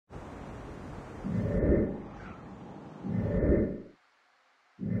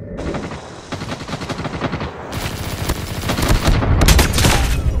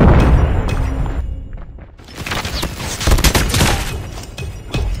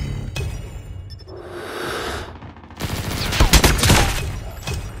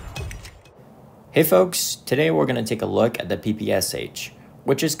Hey folks, today we're going to take a look at the PPSh,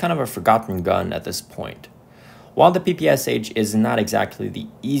 which is kind of a forgotten gun at this point. While the PPSh is not exactly the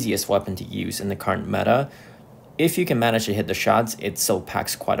easiest weapon to use in the current meta, if you can manage to hit the shots, it still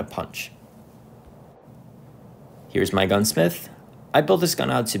packs quite a punch. Here's my Gunsmith. I built this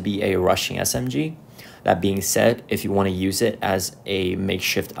gun out to be a rushing SMG. That being said, if you want to use it as a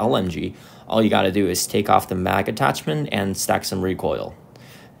makeshift LMG, all you gotta do is take off the mag attachment and stack some recoil.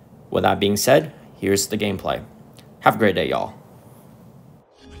 With that being said, here's the gameplay. Have a great day, y'all.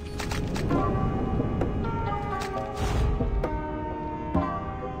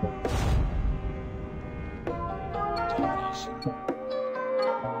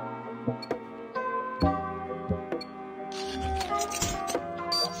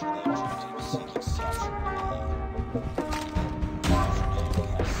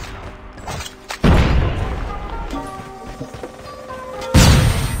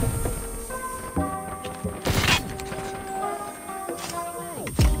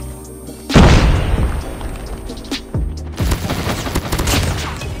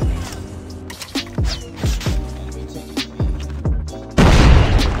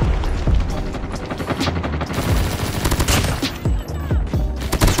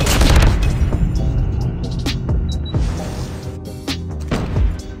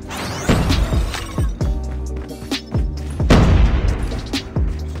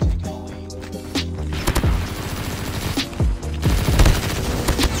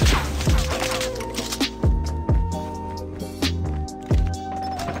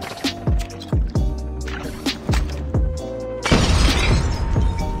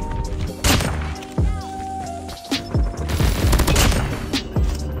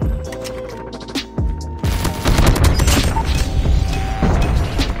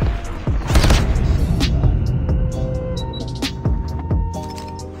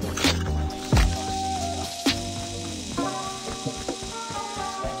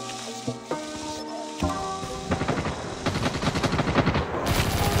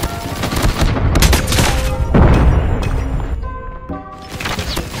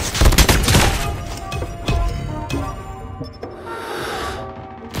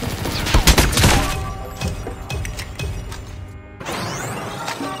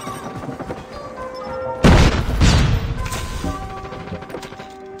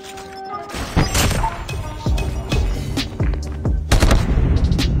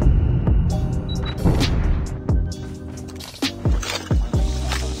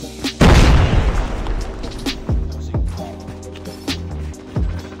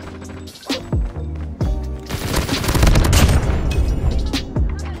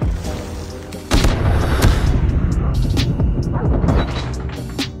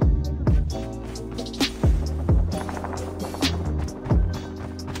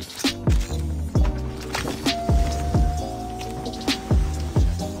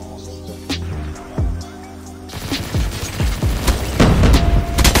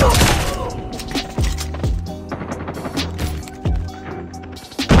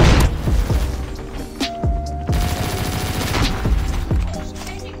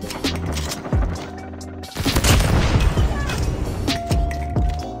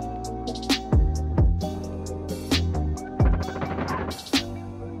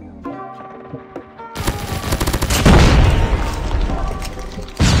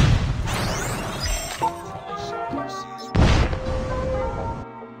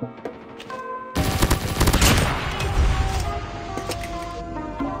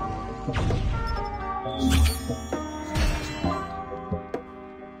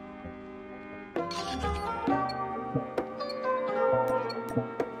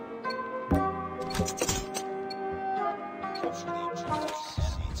 Capture the